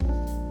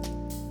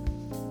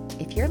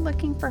If you're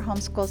looking for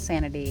homeschool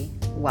sanity,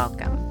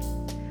 welcome.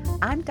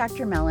 I'm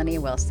Dr. Melanie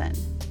Wilson,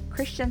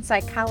 Christian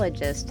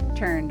psychologist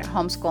turned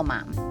homeschool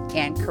mom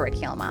and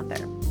curriculum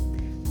author.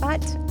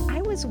 But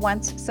I was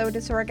once so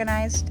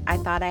disorganized, I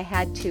thought I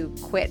had to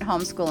quit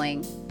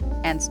homeschooling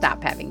and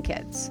stop having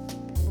kids.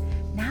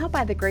 Now,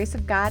 by the grace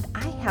of God,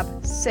 I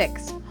have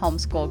 6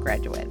 homeschool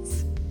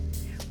graduates.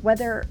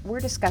 Whether we're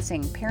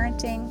discussing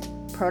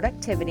parenting,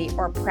 productivity,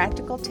 or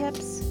practical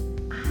tips,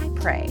 I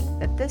pray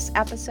that this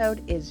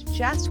episode is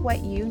just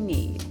what you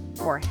need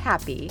for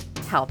happy,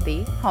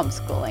 healthy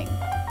homeschooling.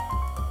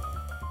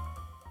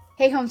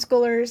 Hey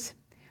homeschoolers,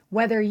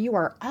 whether you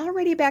are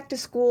already back to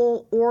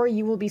school or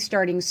you will be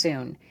starting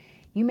soon,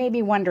 you may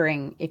be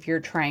wondering if you're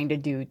trying to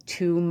do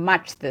too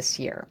much this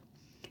year.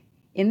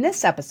 In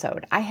this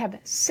episode, I have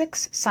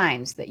 6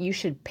 signs that you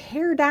should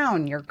pare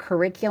down your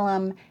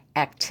curriculum,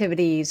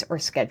 activities, or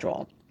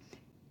schedule.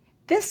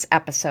 This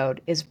episode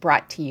is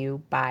brought to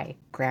you by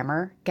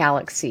Grammar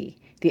Galaxy,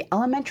 the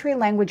elementary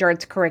language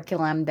arts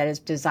curriculum that is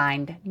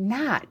designed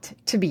not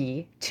to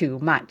be too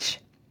much.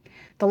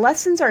 The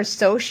lessons are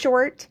so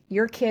short,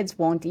 your kids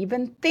won't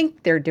even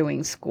think they're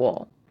doing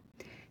school.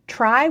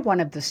 Try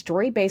one of the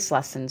story-based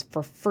lessons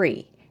for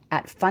free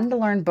at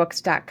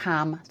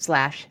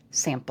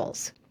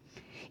funtolearnbooks.com/samples.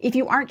 If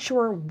you aren't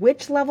sure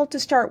which level to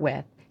start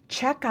with,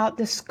 check out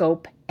the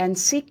scope and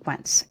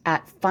sequence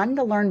at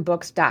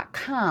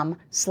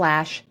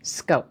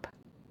funtolearnbooks.com/scope.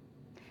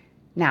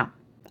 Now,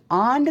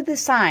 on to the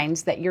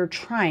signs that you're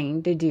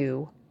trying to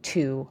do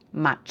too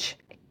much.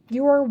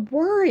 You're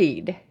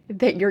worried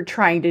that you're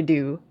trying to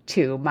do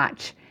too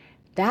much.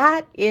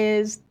 That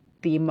is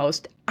the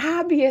most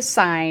obvious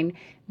sign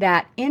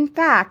that, in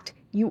fact,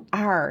 you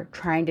are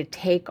trying to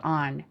take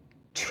on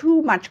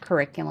too much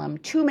curriculum,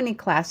 too many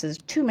classes,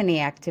 too many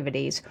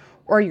activities,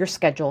 or your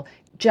schedule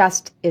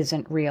just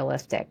isn't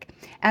realistic.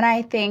 And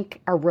I think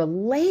a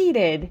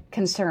related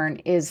concern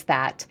is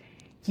that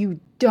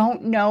you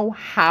don't know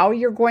how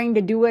you're going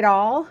to do it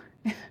all,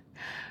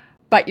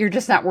 but you're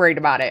just not worried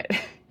about it.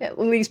 At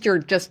least you're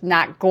just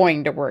not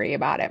going to worry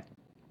about it.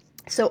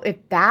 So if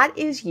that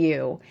is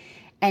you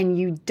and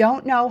you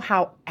don't know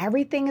how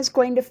everything is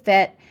going to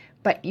fit,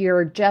 but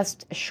you're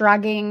just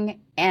shrugging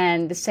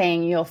and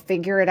saying you'll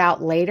figure it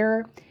out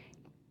later,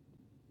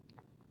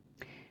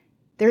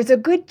 there's a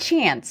good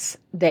chance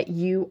that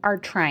you are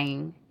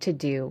trying to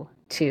do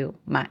too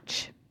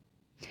much.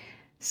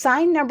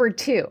 Sign number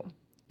 2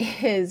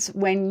 is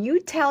when you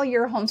tell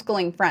your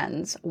homeschooling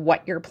friends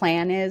what your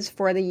plan is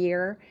for the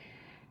year,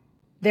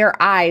 their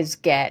eyes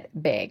get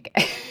big,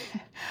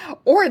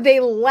 or they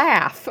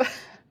laugh,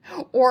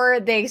 or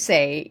they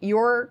say,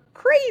 "You're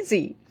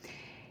crazy."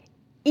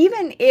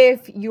 Even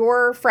if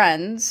your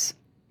friends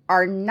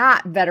are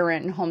not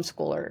veteran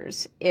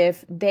homeschoolers,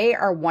 if they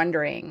are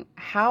wondering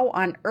how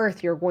on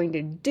earth you're going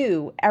to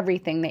do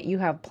everything that you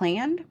have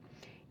planned,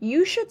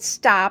 you should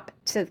stop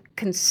to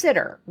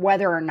consider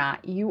whether or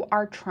not you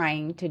are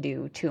trying to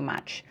do too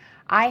much.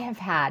 I have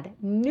had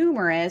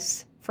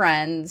numerous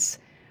friends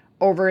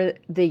over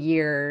the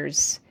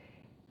years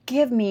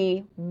give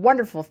me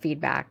wonderful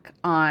feedback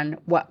on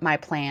what my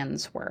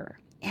plans were.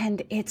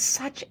 And it's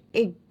such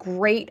a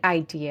great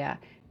idea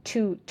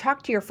to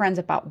talk to your friends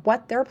about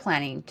what they're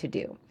planning to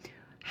do.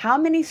 How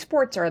many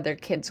sports are their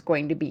kids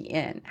going to be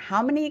in?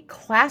 How many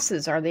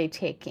classes are they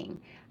taking?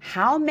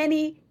 How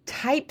many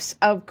types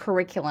of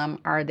curriculum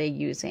are they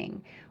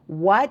using?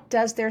 What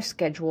does their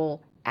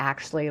schedule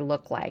actually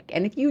look like?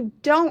 And if you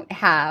don't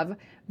have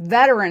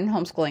veteran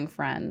homeschooling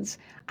friends,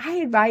 I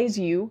advise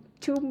you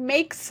to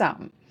make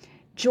some.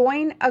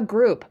 Join a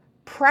group,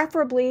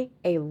 preferably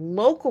a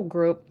local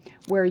group,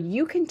 where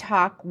you can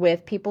talk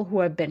with people who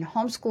have been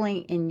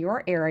homeschooling in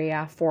your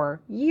area for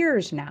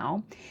years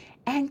now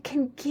and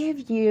can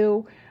give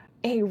you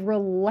a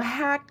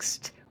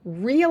relaxed,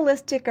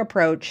 realistic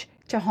approach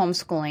to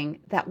homeschooling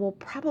that will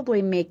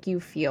probably make you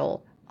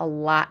feel a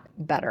lot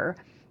better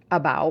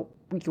about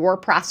your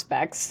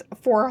prospects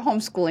for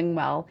homeschooling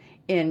well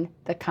in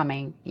the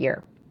coming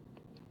year.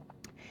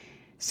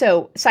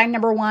 So sign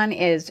number 1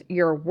 is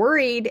you're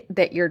worried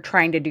that you're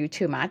trying to do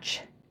too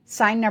much.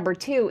 Sign number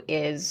 2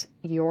 is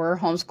your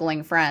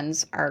homeschooling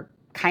friends are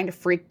kind of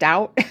freaked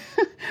out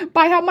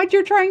by how much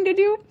you're trying to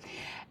do.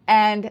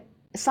 And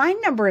sign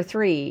number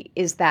 3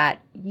 is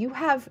that you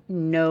have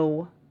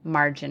no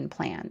margin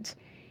planned.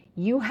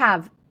 You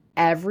have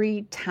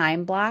every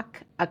time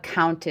block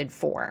accounted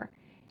for,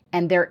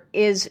 and there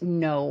is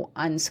no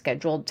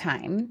unscheduled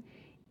time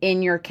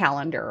in your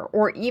calendar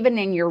or even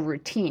in your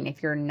routine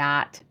if you're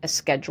not a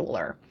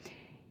scheduler.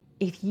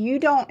 If you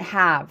don't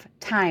have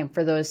time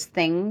for those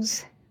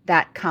things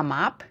that come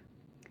up,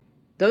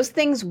 those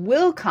things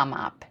will come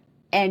up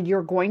and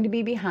you're going to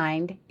be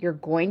behind, you're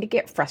going to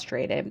get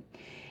frustrated.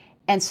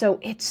 And so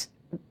it's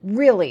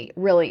really,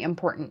 really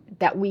important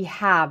that we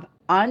have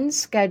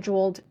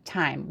unscheduled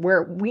time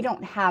where we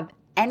don't have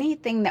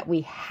anything that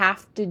we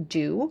have to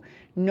do,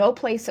 no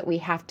place that we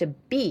have to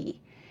be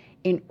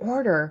in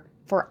order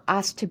for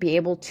us to be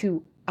able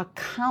to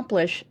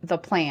accomplish the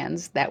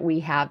plans that we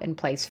have in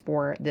place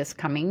for this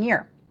coming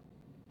year.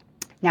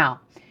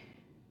 Now,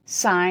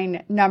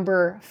 sign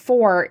number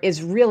 4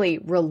 is really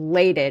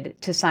related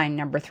to sign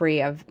number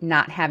 3 of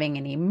not having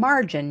any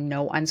margin,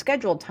 no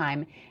unscheduled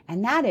time,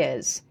 and that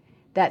is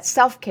that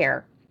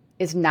self-care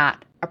is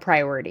not a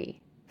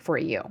priority for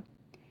you.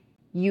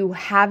 You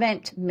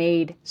haven't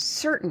made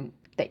certain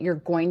that you're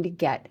going to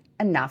get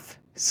enough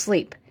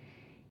sleep.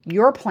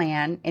 Your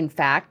plan, in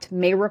fact,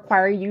 may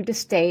require you to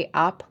stay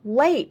up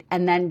late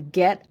and then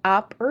get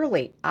up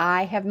early.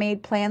 I have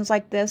made plans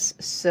like this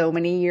so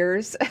many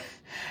years,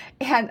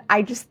 and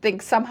I just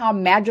think somehow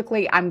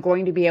magically I'm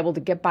going to be able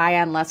to get by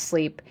on less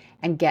sleep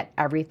and get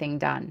everything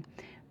done.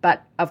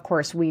 But of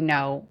course, we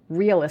know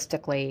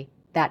realistically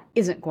that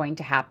isn't going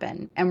to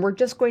happen, and we're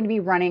just going to be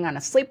running on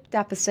a sleep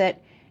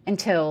deficit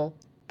until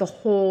the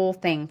whole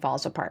thing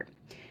falls apart.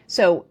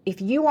 So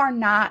if you are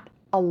not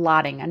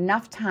allotting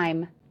enough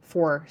time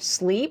for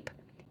sleep,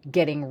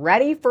 getting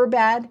ready for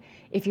bed,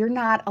 if you're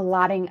not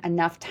allotting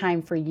enough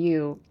time for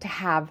you to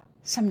have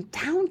some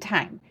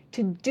downtime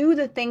to do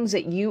the things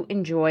that you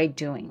enjoy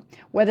doing,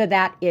 whether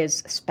that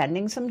is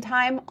spending some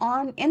time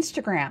on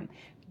Instagram,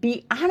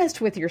 be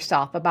honest with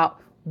yourself about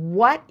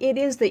what it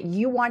is that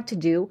you want to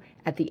do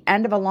at the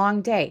end of a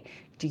long day.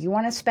 Do you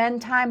want to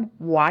spend time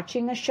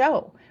watching a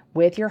show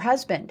with your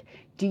husband?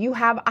 Do you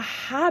have a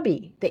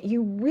hobby that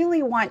you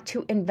really want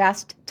to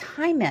invest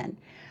time in?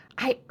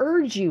 I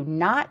urge you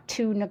not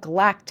to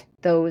neglect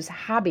those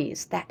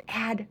hobbies that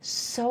add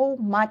so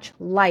much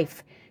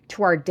life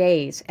to our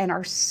days and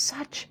are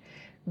such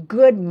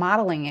good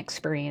modeling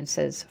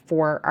experiences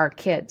for our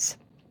kids.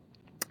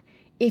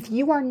 If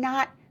you are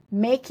not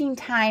making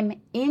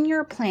time in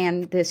your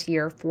plan this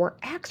year for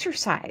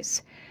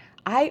exercise,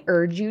 I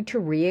urge you to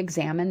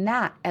re-examine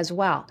that as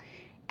well.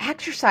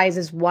 Exercise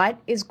is what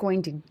is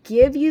going to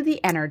give you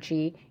the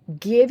energy,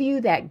 give you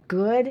that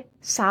good,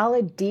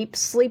 solid, deep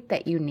sleep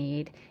that you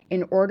need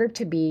in order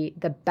to be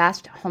the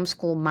best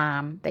homeschool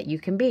mom that you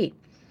can be.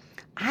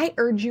 I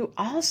urge you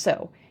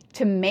also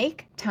to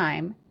make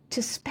time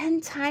to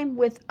spend time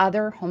with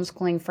other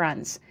homeschooling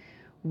friends.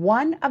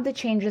 One of the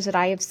changes that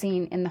I have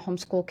seen in the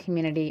homeschool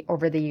community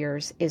over the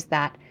years is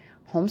that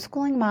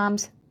homeschooling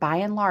moms, by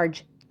and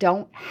large,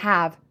 don't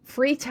have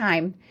free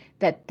time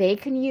that they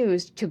can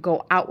use to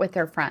go out with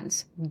their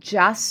friends,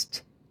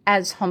 just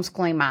as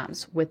homeschooling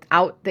moms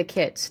without the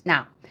kids.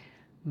 Now,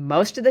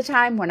 most of the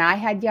time when I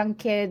had young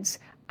kids,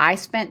 I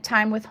spent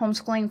time with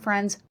homeschooling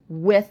friends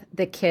with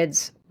the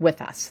kids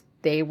with us.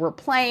 They were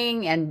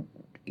playing and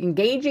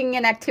engaging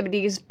in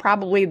activities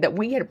probably that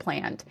we had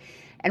planned,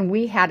 and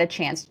we had a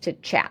chance to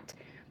chat.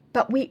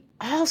 But we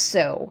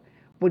also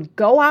would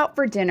go out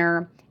for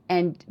dinner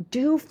and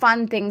do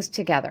fun things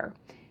together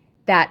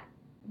that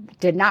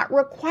did not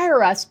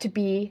require us to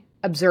be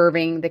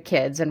observing the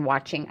kids and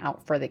watching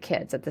out for the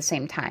kids at the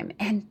same time.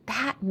 And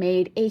that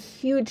made a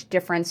huge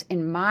difference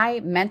in my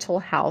mental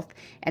health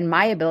and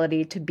my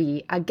ability to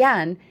be,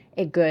 again,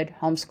 a good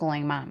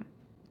homeschooling mom.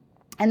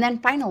 And then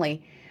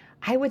finally,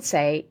 I would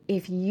say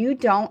if you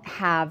don't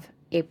have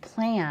a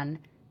plan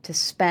to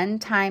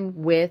spend time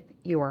with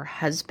your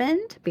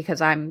husband,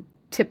 because I'm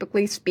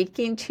typically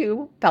speaking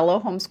to fellow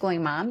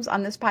homeschooling moms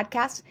on this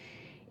podcast,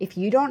 if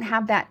you don't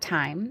have that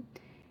time,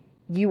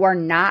 you are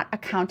not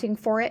accounting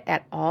for it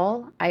at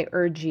all, I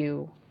urge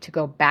you to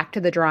go back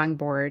to the drawing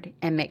board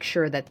and make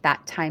sure that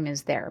that time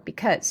is there.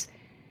 Because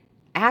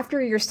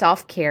after your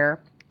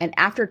self-care and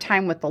after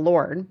time with the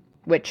Lord,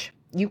 which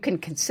you can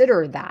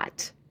consider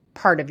that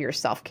part of your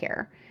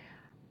self-care,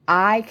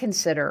 I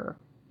consider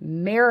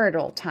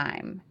marital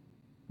time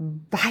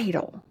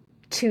vital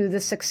to the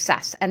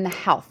success and the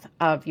health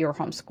of your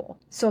homeschool.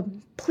 So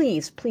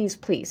please, please,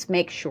 please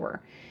make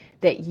sure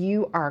that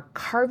you are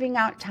carving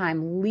out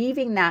time,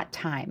 leaving that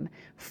time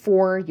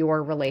for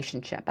your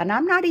relationship. And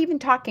I'm not even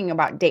talking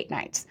about date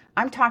nights.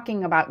 I'm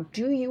talking about,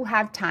 do you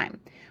have time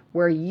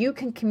where you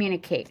can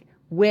communicate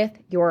with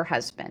your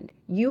husband?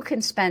 You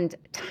can spend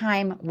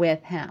time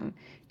with him,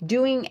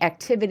 doing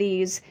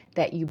activities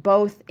that you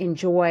both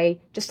enjoy,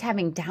 just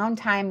having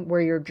downtime where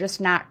you're just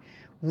not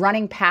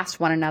running past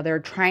one another,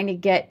 trying to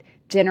get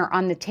dinner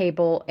on the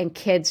table and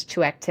kids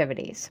to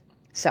activities.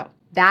 So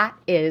that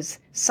is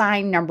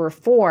sign number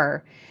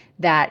 4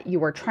 that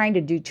you are trying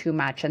to do too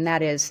much, and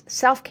that is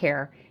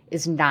self-care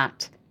is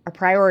not a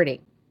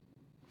priority.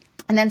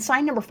 And then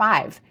sign number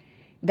 5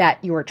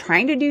 that you are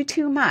trying to do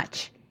too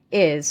much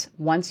is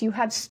once you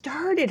have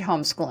started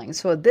homeschooling.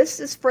 So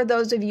this is for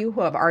those of you who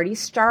have already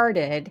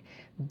started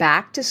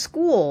back to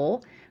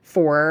school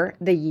for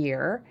the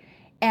year,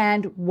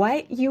 and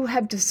what you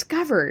have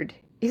discovered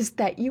is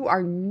that you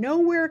are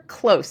nowhere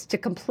close to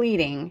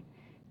completing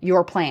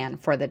your plan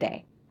for the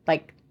day.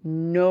 Like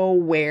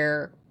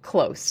nowhere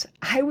close.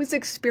 I was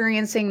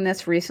experiencing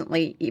this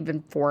recently,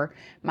 even for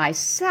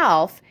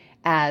myself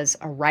as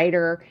a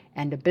writer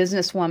and a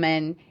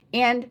businesswoman,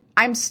 and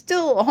I'm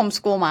still a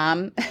homeschool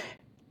mom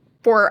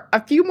for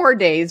a few more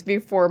days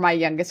before my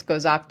youngest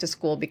goes off to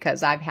school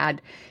because I've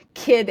had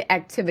kid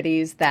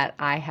activities that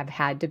I have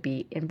had to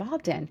be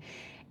involved in.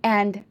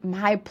 And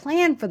my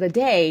plan for the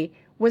day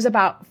was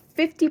about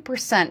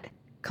 50%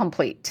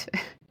 complete.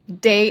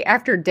 day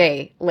after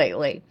day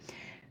lately.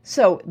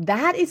 So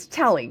that is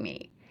telling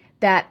me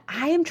that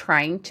I am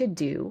trying to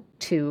do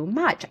too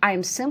much. I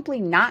am simply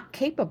not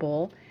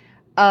capable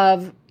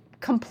of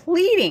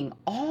completing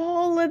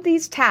all of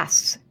these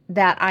tasks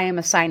that I am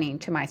assigning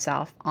to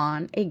myself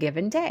on a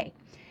given day.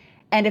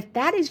 And if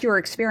that is your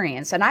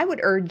experience, and I would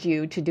urge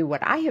you to do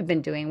what I have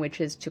been doing,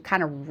 which is to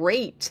kind of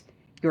rate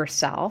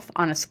yourself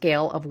on a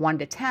scale of 1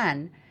 to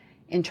 10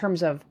 in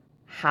terms of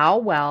how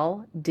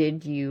well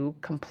did you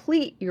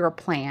complete your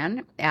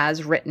plan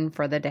as written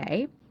for the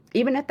day.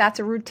 Even if that's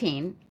a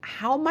routine,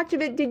 how much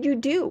of it did you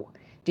do?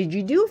 Did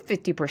you do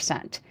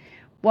 50%?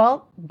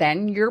 Well,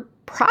 then you're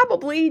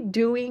probably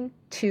doing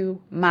too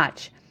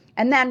much.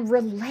 And then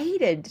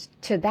related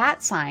to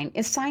that sign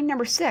is sign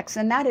number 6,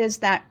 and that is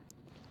that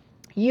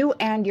you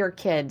and your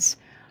kids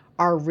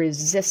are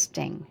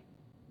resisting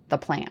the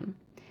plan.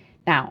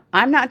 Now,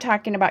 I'm not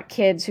talking about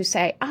kids who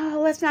say, "Oh,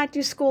 let's not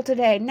do school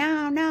today.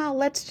 No,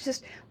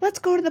 let's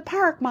go to the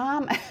park,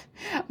 Mom."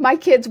 My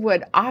kids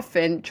would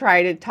often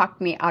try to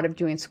talk me out of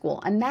doing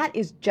school, and that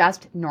is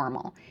just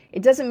normal.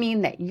 It doesn't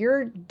mean that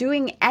you're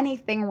doing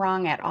anything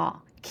wrong at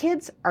all.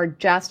 Kids are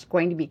just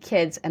going to be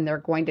kids, and they're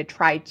going to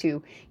try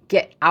to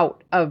get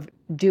out of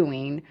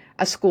doing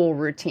a school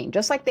routine,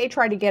 just like they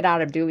try to get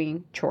out of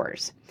doing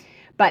chores.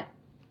 But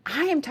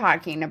I am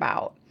talking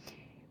about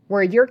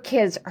where your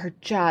kids are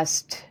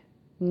just,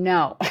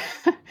 no.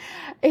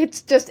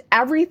 It's just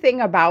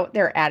everything about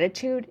their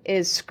attitude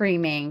is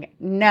screaming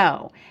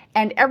no.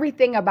 And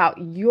everything about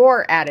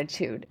your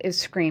attitude is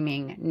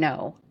screaming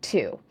no,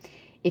 too.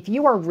 If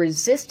you are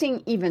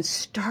resisting even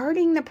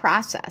starting the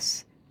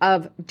process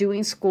of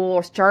doing school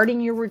or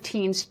starting your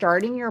routine,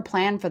 starting your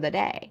plan for the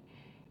day,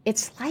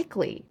 it's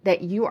likely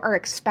that you are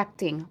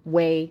expecting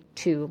way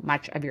too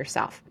much of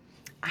yourself.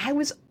 I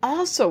was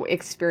also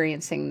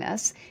experiencing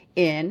this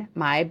in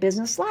my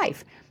business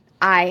life.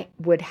 I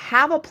would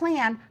have a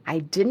plan. I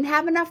didn't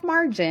have enough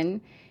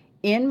margin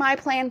in my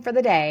plan for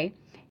the day,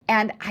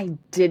 and I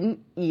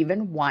didn't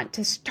even want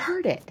to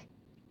start it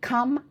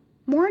come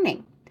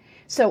morning.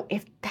 So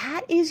if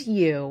that is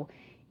you,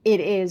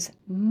 it is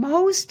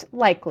most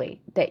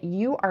likely that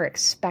you are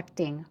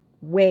expecting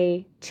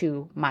way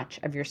too much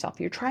of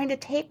yourself. You're trying to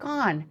take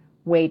on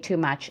way too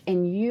much,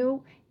 and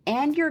you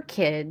and your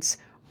kids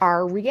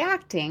are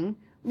reacting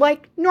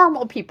like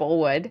normal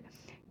people would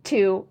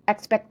to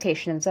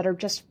expectations that are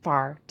just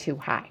far too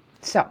high.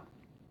 So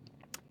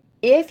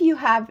if you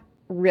have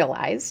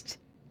realized,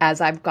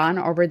 as I've gone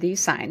over these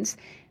signs,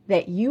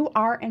 that you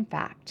are in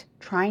fact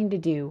trying to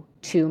do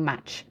too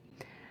much,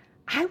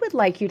 I would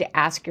like you to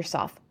ask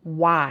yourself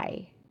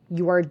why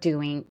you are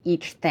doing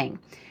each thing.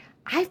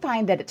 I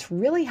find that it's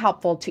really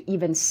helpful to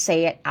even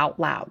say it out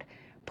loud.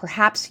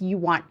 Perhaps you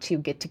want to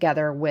get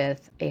together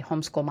with a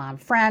homeschool mom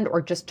friend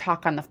or just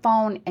talk on the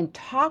phone and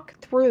talk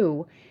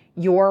through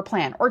your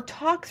plan, or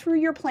talk through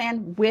your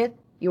plan with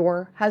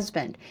your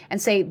husband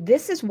and say,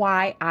 this is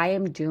why I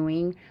am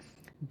doing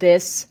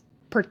this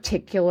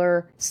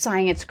particular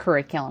science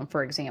curriculum,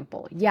 for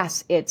example.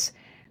 Yes, it's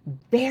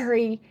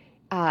very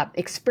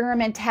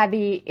experiment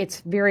heavy.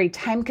 It's very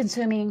time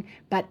consuming,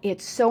 but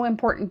it's so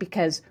important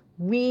because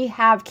we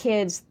have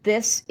kids.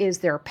 This is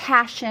their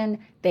passion.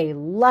 They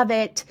love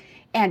it.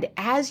 And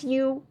as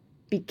you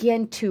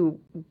begin to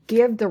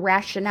give the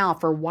rationale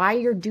for why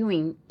you're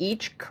doing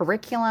each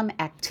curriculum,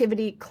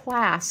 activity,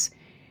 class,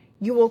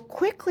 you will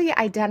quickly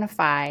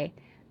identify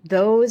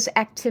those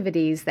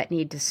activities that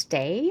need to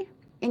stay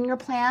in your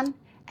plan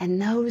and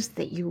those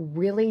that you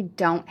really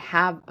don't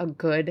have a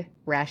good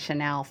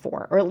rationale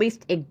for, or at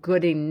least a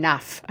good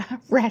enough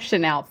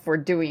rationale for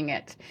doing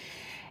it.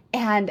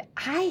 And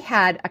I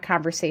had a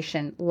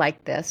conversation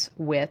like this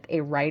with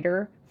a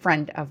writer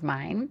friend of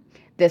mine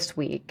this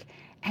week.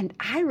 And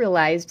I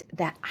realized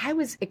that I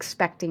was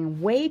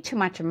expecting way too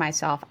much of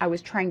myself. I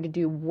was trying to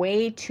do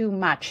way too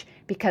much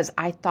because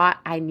I thought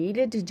I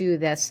needed to do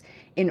this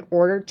in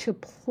order to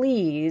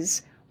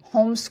please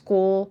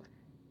homeschool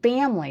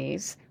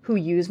families who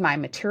use my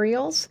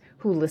materials,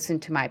 who listen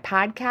to my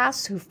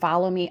podcasts, who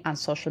follow me on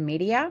social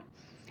media.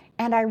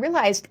 And I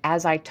realized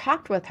as I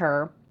talked with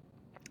her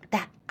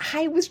that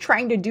I was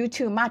trying to do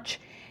too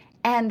much,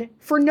 and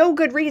for no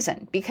good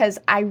reason, because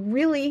I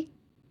really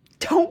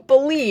don't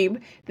believe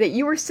that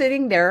you are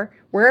sitting there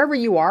wherever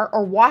you are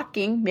or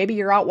walking. Maybe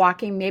you're out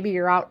walking, maybe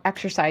you're out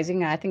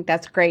exercising. And I think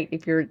that's great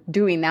if you're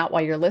doing that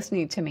while you're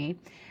listening to me.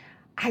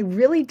 I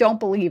really don't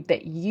believe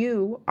that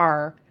you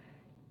are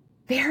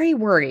very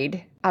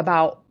worried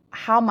about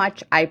how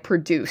much I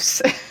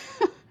produce,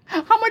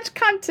 how much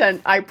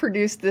content I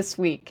produce this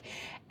week.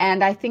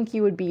 And I think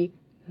you would be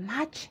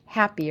much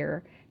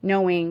happier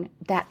knowing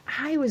that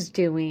I was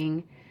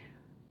doing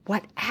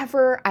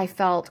whatever I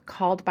felt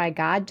called by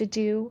God to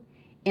do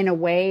in a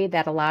way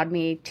that allowed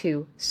me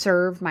to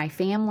serve my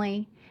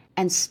family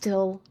and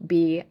still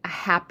be a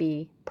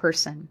happy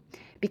person,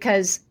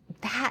 because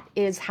that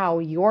is how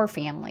your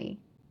family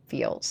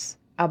feels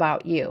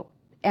about you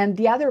and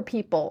the other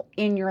people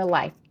in your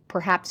life.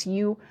 Perhaps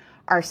you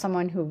are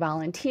someone who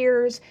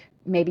volunteers,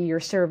 maybe you're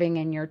serving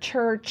in your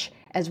church,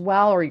 as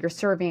well, or you're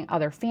serving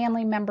other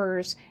family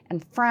members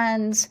and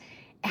friends.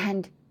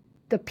 And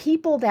the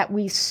people that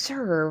we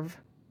serve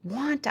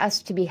want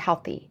us to be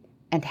healthy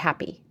and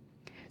happy.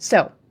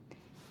 So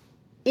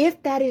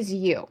if that is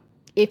you,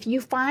 if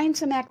you find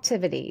some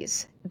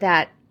activities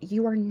that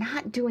you are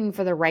not doing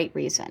for the right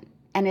reason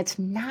and it's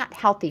not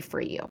healthy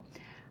for you,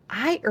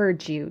 I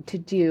urge you to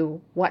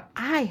do what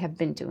I have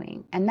been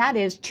doing, and that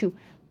is to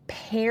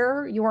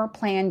pare your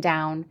plan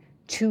down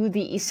to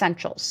the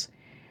essentials.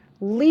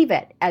 Leave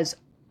it as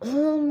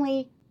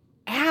only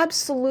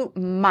absolute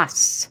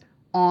musts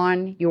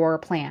on your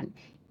plan.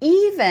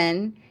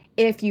 Even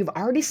if you've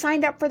already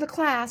signed up for the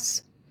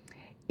class,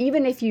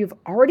 even if you've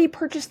already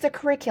purchased the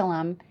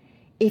curriculum,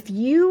 if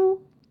you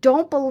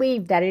don't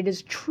believe that it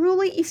is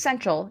truly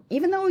essential,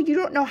 even though you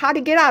don't know how to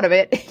get out of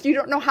it, you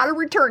don't know how to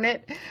return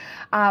it,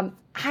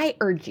 I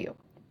urge you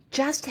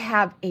just to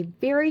have a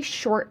very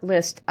short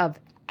list of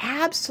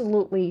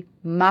absolutely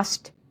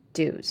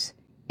must-dos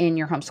in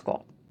your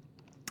homeschool.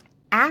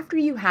 After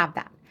you have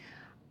that,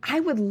 I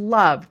would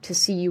love to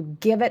see you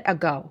give it a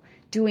go,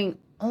 doing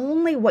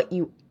only what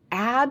you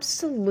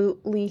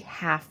absolutely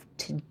have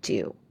to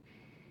do.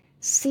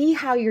 See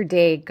how your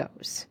day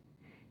goes.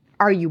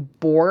 Are you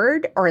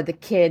bored? Or are the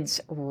kids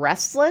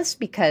restless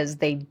because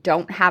they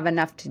don't have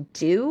enough to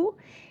do?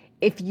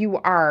 If you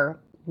are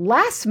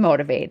less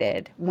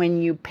motivated when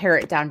you pare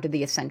it down to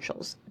the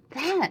essentials,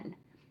 then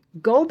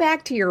go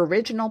back to your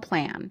original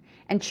plan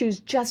and choose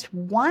just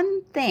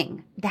one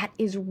thing that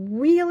is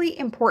really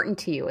important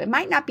to you. It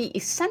might not be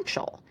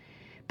essential,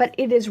 but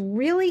it is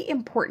really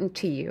important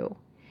to you,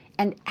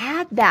 and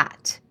add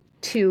that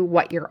to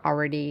what you're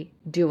already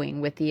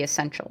doing with the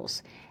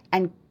essentials,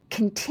 and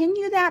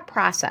continue that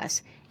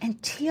process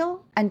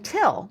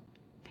until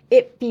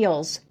it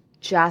feels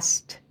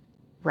just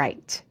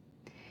right.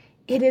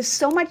 It is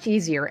so much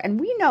easier, and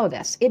we know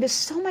this, it is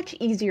so much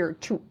easier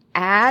to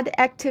add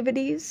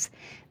activities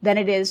than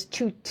it is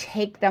to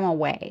take them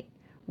away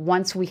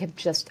once we have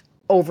just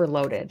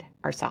overloaded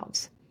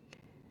ourselves.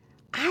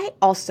 I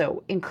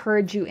also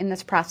encourage you in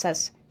this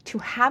process to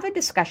have a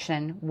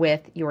discussion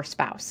with your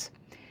spouse.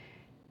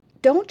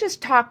 Don't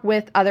just talk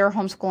with other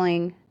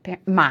homeschooling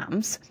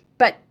moms,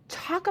 but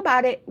talk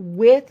about it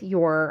with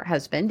your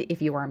husband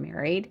if you are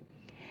married,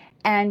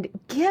 and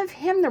give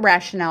him the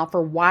rationale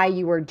for why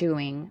you are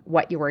doing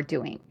what you are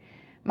doing.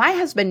 My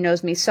husband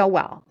knows me so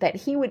well that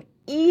he would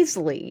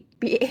easily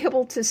be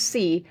able to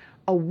see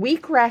a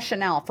weak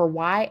rationale for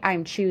why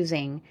I'm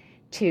choosing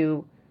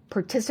to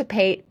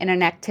participate in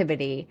an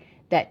activity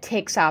that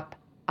takes up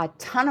a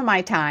ton of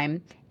my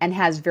time and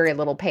has very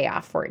little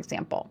payoff, for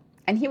example.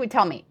 And he would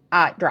tell me,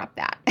 drop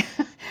that.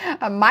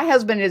 My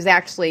husband is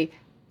actually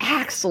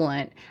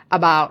excellent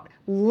about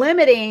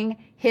limiting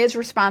his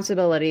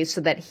responsibilities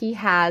so that he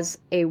has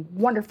a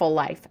wonderful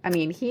life. I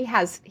mean, he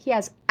has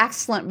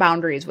excellent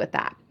boundaries with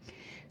that.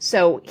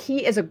 So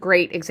he is a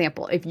great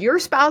example. If your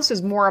spouse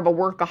is more of a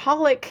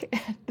workaholic,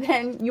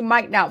 then you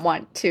might not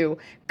want to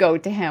go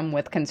to him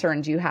with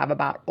concerns you have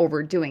about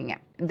overdoing it.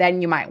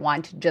 Then you might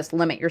want to just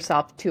limit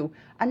yourself to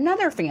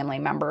another family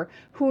member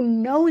who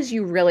knows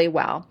you really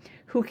well,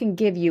 who can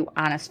give you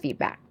honest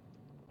feedback.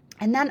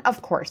 And then,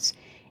 of course,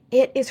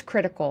 it is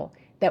critical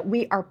that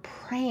we are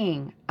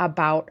praying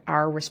about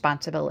our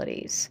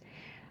responsibilities.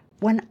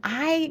 When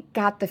I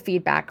got the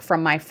feedback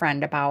from my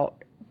friend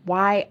about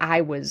why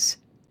I was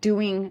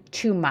doing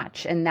too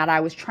much and that I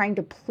was trying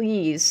to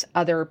please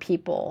other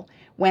people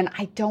when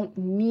I don't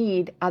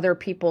need other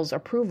people's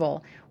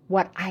approval,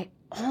 what I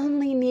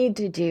only need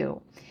to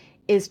do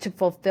is to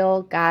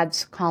fulfill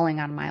God's calling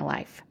on my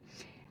life.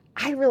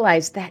 I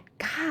realized that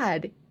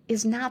God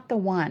is not the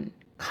one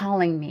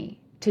calling me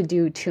to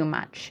do too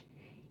much.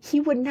 He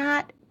would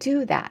not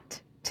do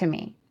that to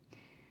me.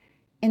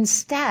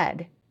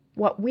 Instead,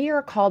 what we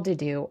are called to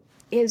do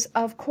is,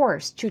 of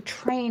course, to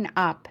train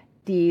up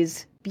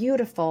these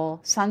beautiful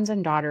sons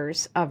and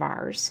daughters of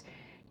ours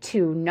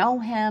to know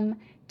Him,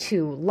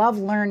 to love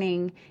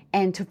learning,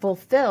 and to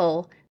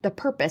fulfill the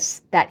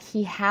purpose that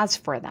He has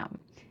for them.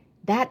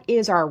 That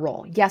is our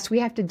role. Yes, we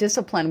have to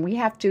discipline. We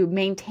have to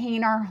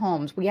maintain our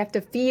homes. We have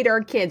to feed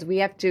our kids. We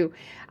have to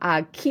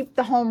keep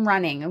the home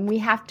running. And we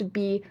have to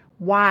be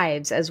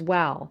wives as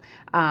well,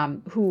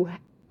 who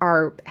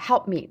are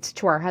helpmeets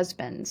to our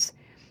husbands.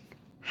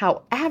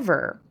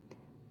 However,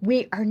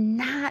 we are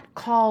not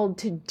called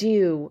to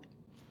do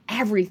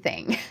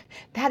everything.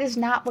 That is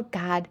not what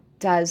God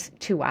does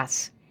to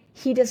us.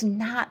 He does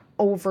not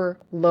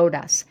overload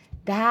us.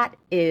 That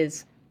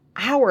is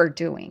our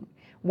doing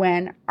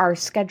when our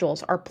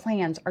schedules, our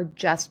plans are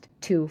just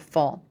too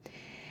full.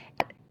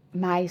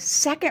 My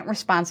second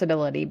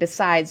responsibility,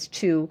 besides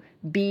to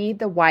be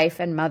the wife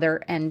and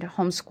mother and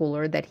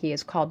homeschooler that He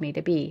has called me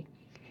to be,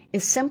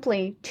 is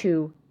simply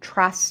to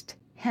trust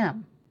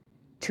Him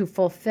to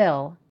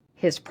fulfill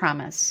His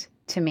promise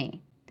to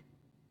me.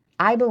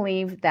 I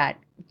believe that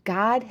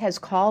God has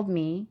called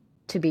me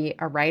to be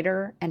a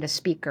writer and a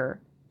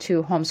speaker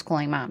to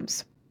homeschooling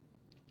moms.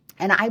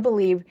 And I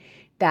believe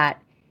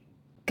that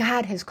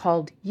God has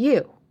called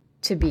you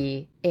to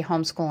be a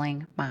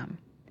homeschooling mom.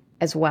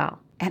 as well.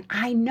 And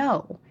I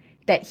know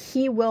that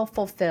He will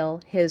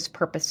fulfill His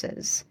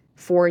purposes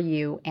for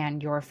you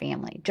and your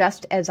family,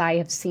 just as I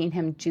have seen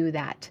Him do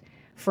that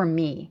for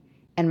me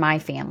and my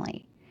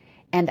family.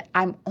 And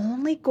I'm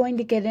only going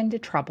to get into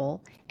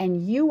trouble,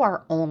 and you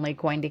are only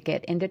going to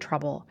get into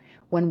trouble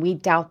when we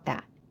doubt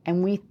that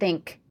and we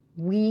think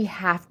we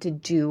have to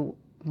do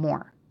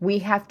more. We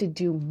have to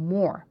do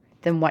more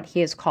than what He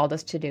has called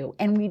us to do,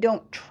 and we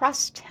don't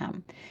trust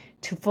Him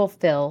to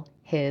fulfill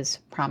His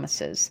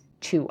promises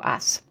to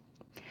us.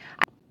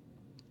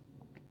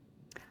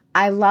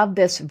 I love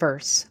this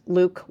verse,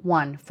 Luke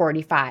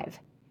 1:45.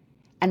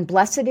 And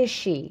blessed is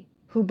she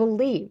who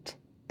believed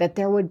that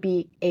there would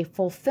be a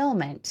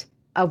fulfillment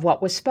of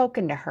what was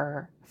spoken to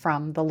her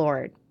from the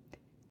Lord.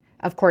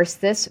 Of course,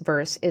 this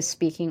verse is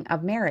speaking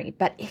of Mary,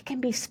 but it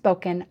can be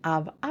spoken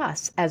of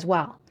us as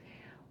well.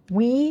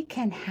 We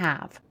can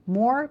have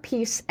more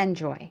peace and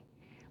joy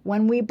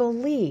when we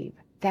believe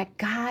that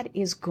God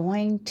is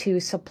going to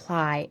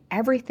supply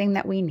everything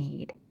that we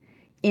need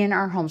in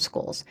our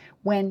homeschools,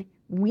 when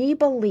we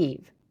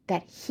believe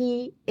that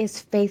He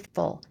is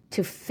faithful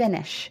to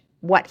finish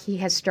what He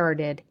has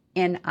started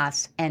in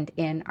us and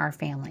in our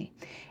family.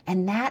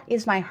 And that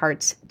is my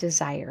heart's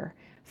desire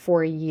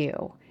for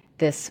you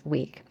this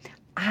week.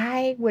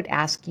 I would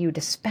ask you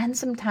to spend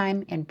some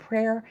time in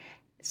prayer,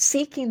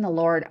 seeking the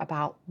Lord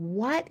about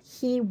what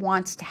He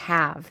wants to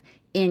have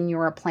in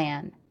your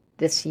plan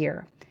this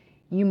year.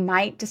 You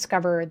might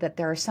discover that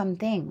there are some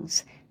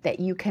things that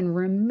you can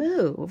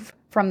remove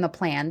from the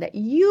plan that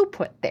you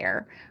put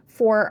there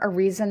for a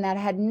reason that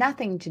had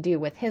nothing to do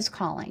with His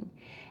calling.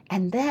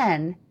 And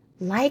then,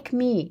 like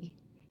me,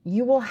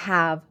 you will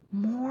have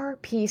more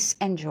peace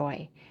and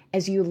joy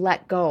as you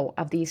let go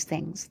of these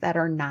things that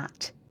are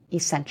not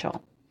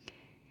essential.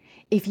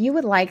 If you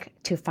would like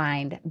to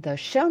find the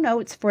show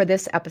notes for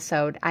this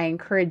episode, I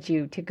encourage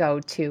you to go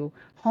to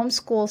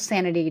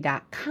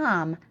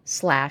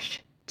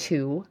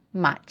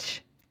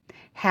homeschoolsanity.com/too-much.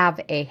 Have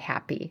a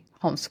happy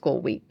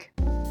homeschool week.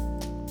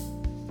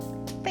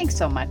 Thanks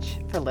so much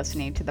for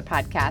listening to the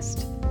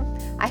podcast.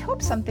 I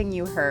hope something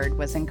you heard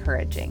was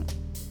encouraging.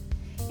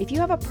 If you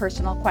have a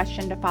personal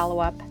question to follow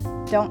up,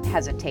 don't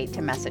hesitate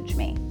to message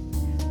me.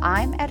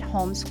 I'm at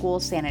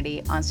Homeschool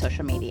Sanity on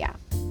social media.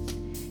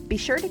 Be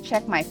sure to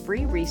check my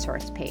free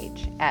resource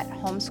page at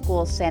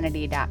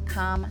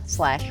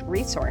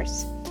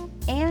homeschoolsanity.com/resource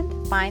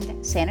and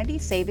find Sanity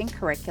Saving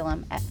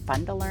Curriculum at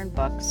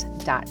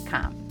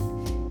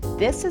funtolearnbooks.com.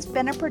 This has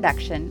been a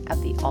production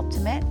of the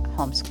Ultimate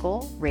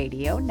Homeschool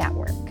Radio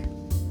Network.